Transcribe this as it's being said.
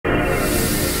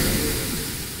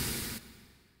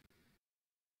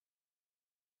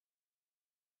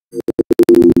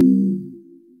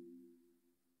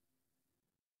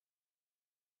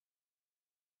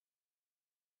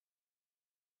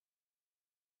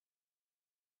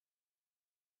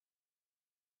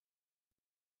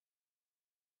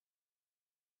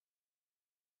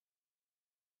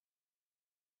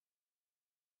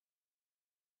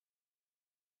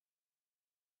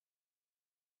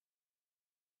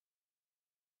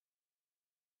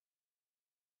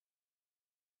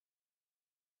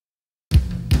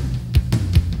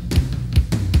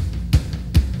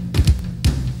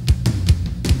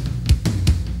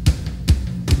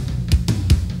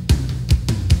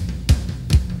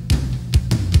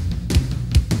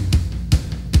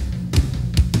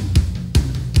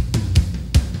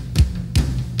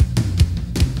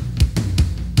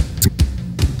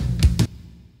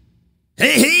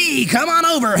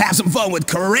over, have some fun with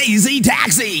Crazy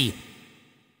Taxi!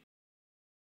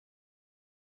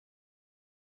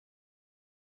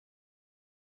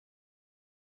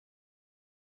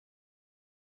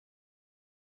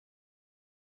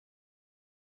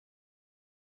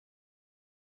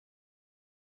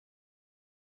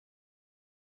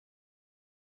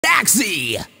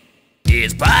 Taxi!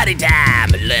 It's party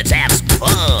time, let's have some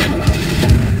fun!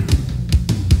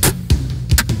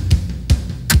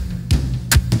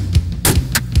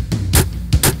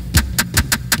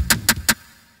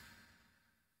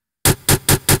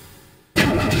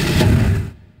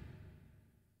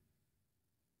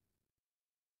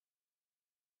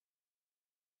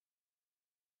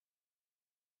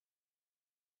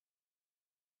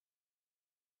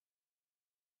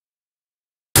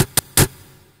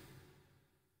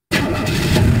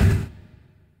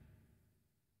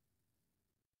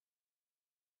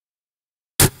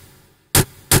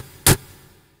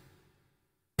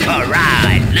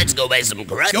 Alright, let's go make some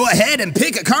crazy. Go ahead and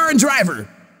pick a car and driver.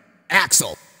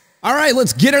 Axel. Alright,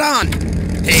 let's get it on.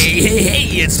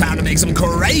 Hey, it's time to make some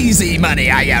crazy money.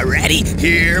 Are you ready?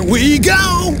 Here we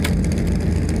go!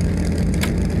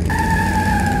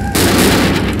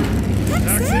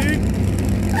 Taxi?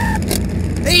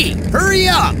 Hey, hurry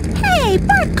up! Hey,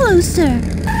 park closer.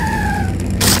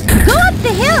 Go up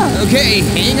the hill. Okay,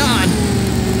 hang on.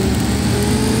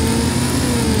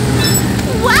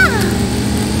 Wow!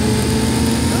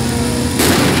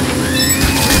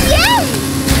 Yay!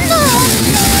 No!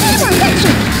 Take our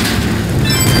picture!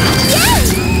 Yay!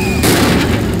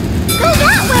 Go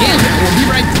that way! Yeah, we'll be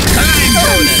right time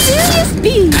Oh, bonus. serious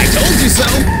beast! I told you so!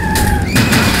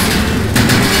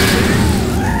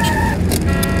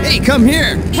 Hey, come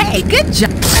here! Hey, good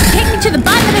job! Take me to the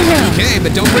bottom of the hill! Okay,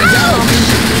 but don't break down on me!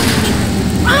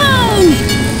 Oh!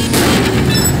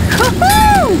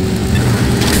 Hoo-hoo!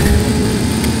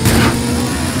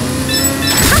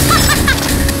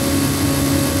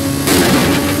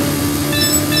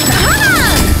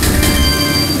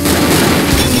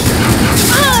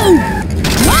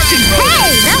 Hey,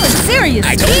 that was serious.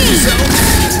 I told you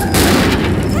so!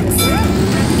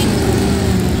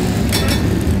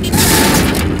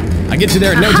 I get you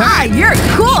there in no Hi, time! you're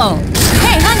cool.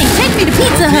 Hey, honey, take me to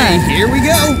Pizza Okay, Hut. here we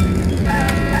go!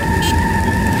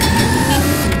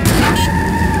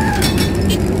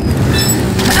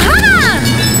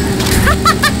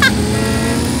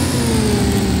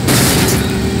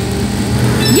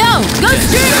 Yo, go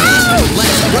straight out!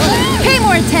 Let's roll! Pay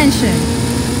more attention.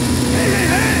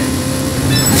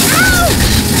 Ow!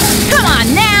 Come on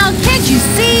now, can't you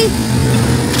see?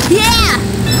 Yeah!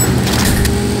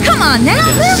 Come on now,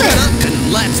 move Shut it! up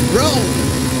and let's roll!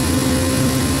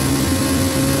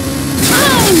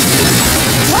 Oh!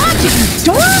 Watch it, you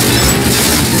dork!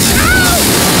 Ow!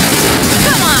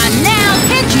 Come on now,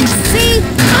 can't you see?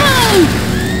 Oh!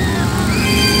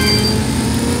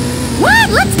 What?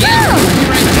 Let's go! Yeah, we'll be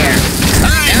right there!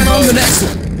 Time on the next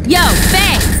one! Yo,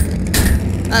 thanks!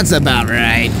 That's about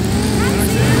right.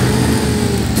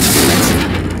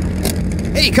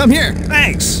 Hey, come here!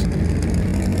 Thanks.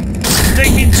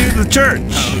 Take me to the church.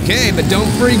 Okay, but don't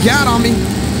freak out on me. Go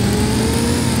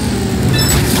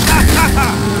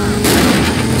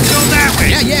that way.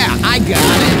 Yeah, I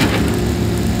got it.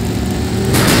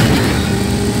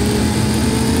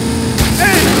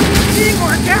 Hey, be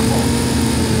more careful.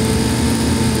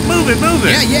 Move it.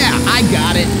 Yeah, I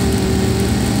got it.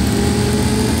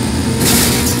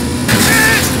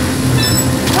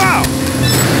 Wow.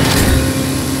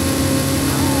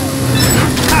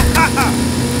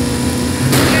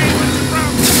 Hey, what's the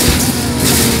problem?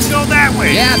 Go that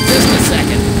way. Yeah, just a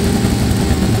second.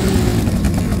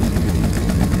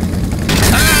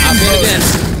 I'll put it in.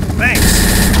 Thanks.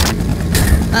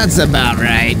 That's about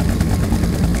right.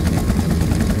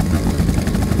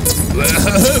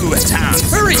 Whoa, time.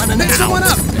 Hurry, pick someone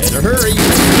up. Better hurry.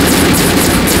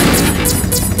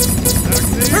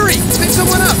 Hurry, pick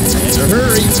someone up. Better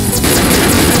hurry.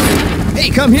 Hey,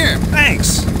 come here.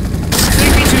 Thanks.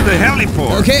 Take me to the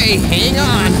heliport. Okay, hang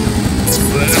on.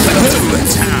 Whoa,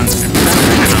 time's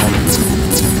down.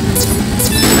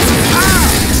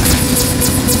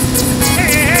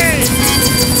 Hey.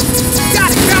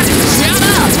 Got it. Shut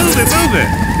up. Move it.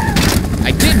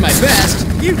 I did my best.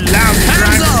 You lousy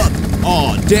Time's driver. up.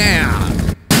 Oh, damn.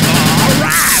 All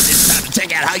right, it's time to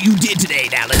check out how you did today.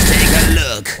 Now let's take a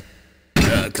look.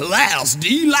 Class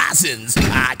D license.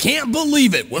 I can't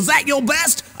believe it. Was that your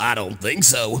best? I don't think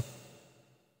so.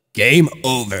 Game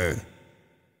over.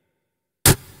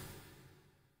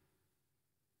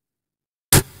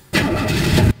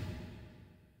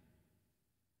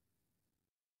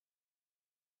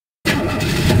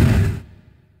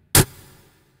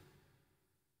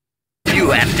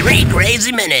 3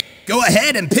 crazy minutes. Go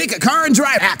ahead and pick a car and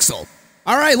drive, Axel.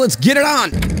 All right, let's get it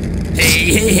on.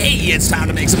 Hey, it's time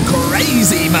to make some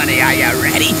crazy money. Are you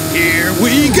ready? Here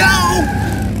we go.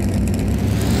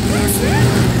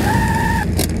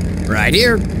 Right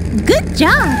here. Good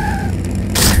job.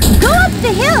 Go up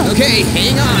the hill. Okay,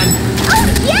 hang on. Oh,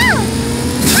 yeah.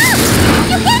 Oh,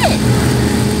 you hit it.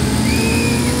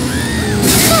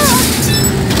 Oh,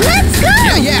 let's go.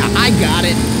 Yeah, I got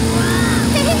it.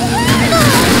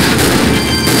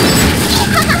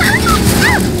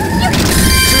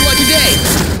 Your lucky day.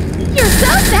 You're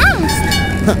so fast.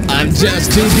 I'm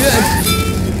just too good.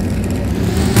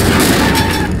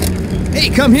 Hey,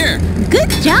 come here. Good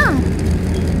job.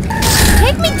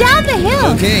 Take me down the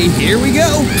hill. Okay, here we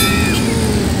go.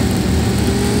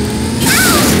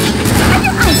 Ow! Are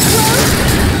your eyes closed?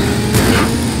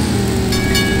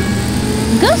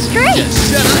 Go straight. Just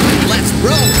shut up and let's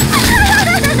roll.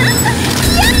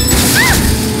 Yes! Ah!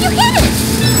 You hit it!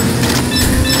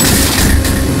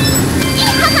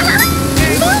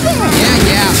 Move it!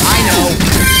 Yeah, I know.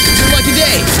 It's your lucky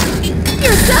day.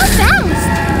 You're so fast!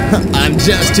 I'm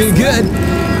just too good.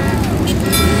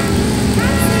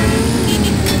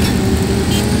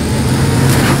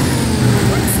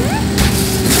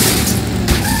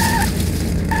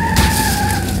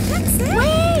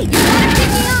 Wait! You gotta pick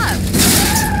me up!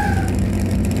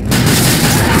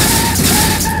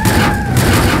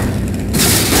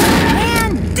 Man,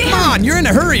 damn! Come on, you're in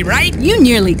a hurry, right? You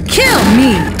nearly killed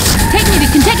me! Take me to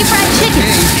Kentucky Fried Chicken!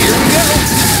 Okay, here we go.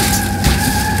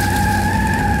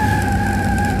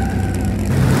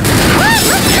 Let's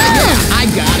go! Yeah, I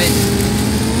got it.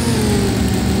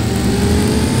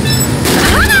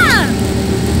 Ah!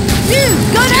 Dude,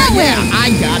 go that way! Yeah,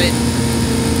 I got it.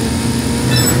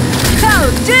 Oh,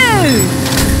 dude!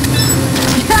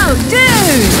 Oh,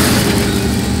 dude!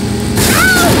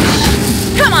 Ouch!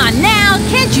 Come on now,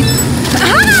 can't you?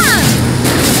 Ah!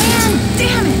 Man,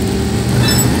 damn it!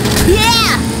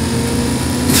 Yeah!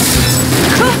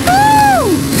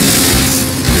 Woohoo!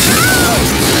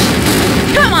 Ouch!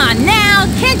 Come on now,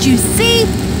 can't you see?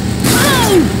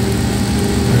 Oh!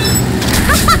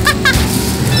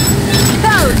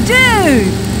 Oh,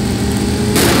 dude!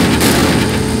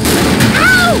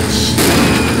 Ouch!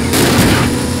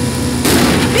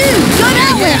 Dude, go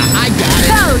that way! Yeah, I got it.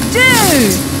 Oh,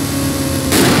 dude!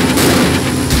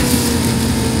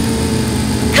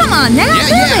 Come on now, move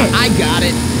Yeah, it! I got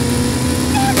it.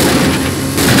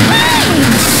 Hey!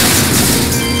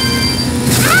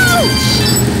 Ouch!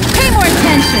 Pay more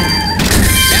attention!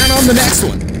 Down on the next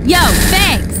one. Yo,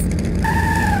 thanks!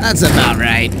 That's about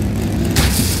right.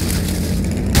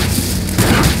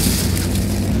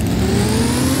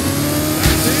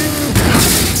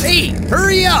 Hey,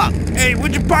 hurry up. Hey,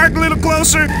 would you park a little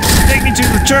closer? Take me to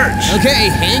the church. Okay,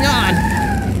 hang on.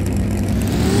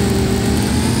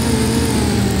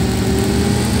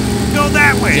 Go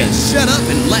that way. Just shut up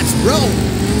and let's roll.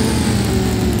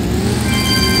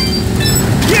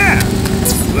 Yeah!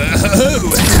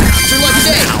 Whoa! It's your lucky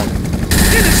day.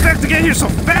 Didn't expect to get here so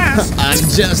fast. I'm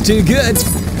just too good.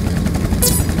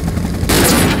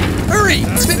 Hurry,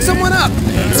 pick someone up.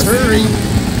 Hurry.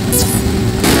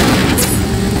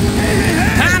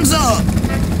 Time's up!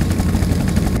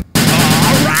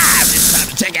 Alright, it's time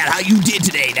to check out how you did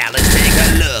today. Now let's take a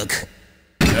look.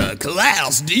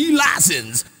 Class D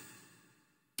license.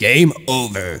 Game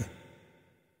over.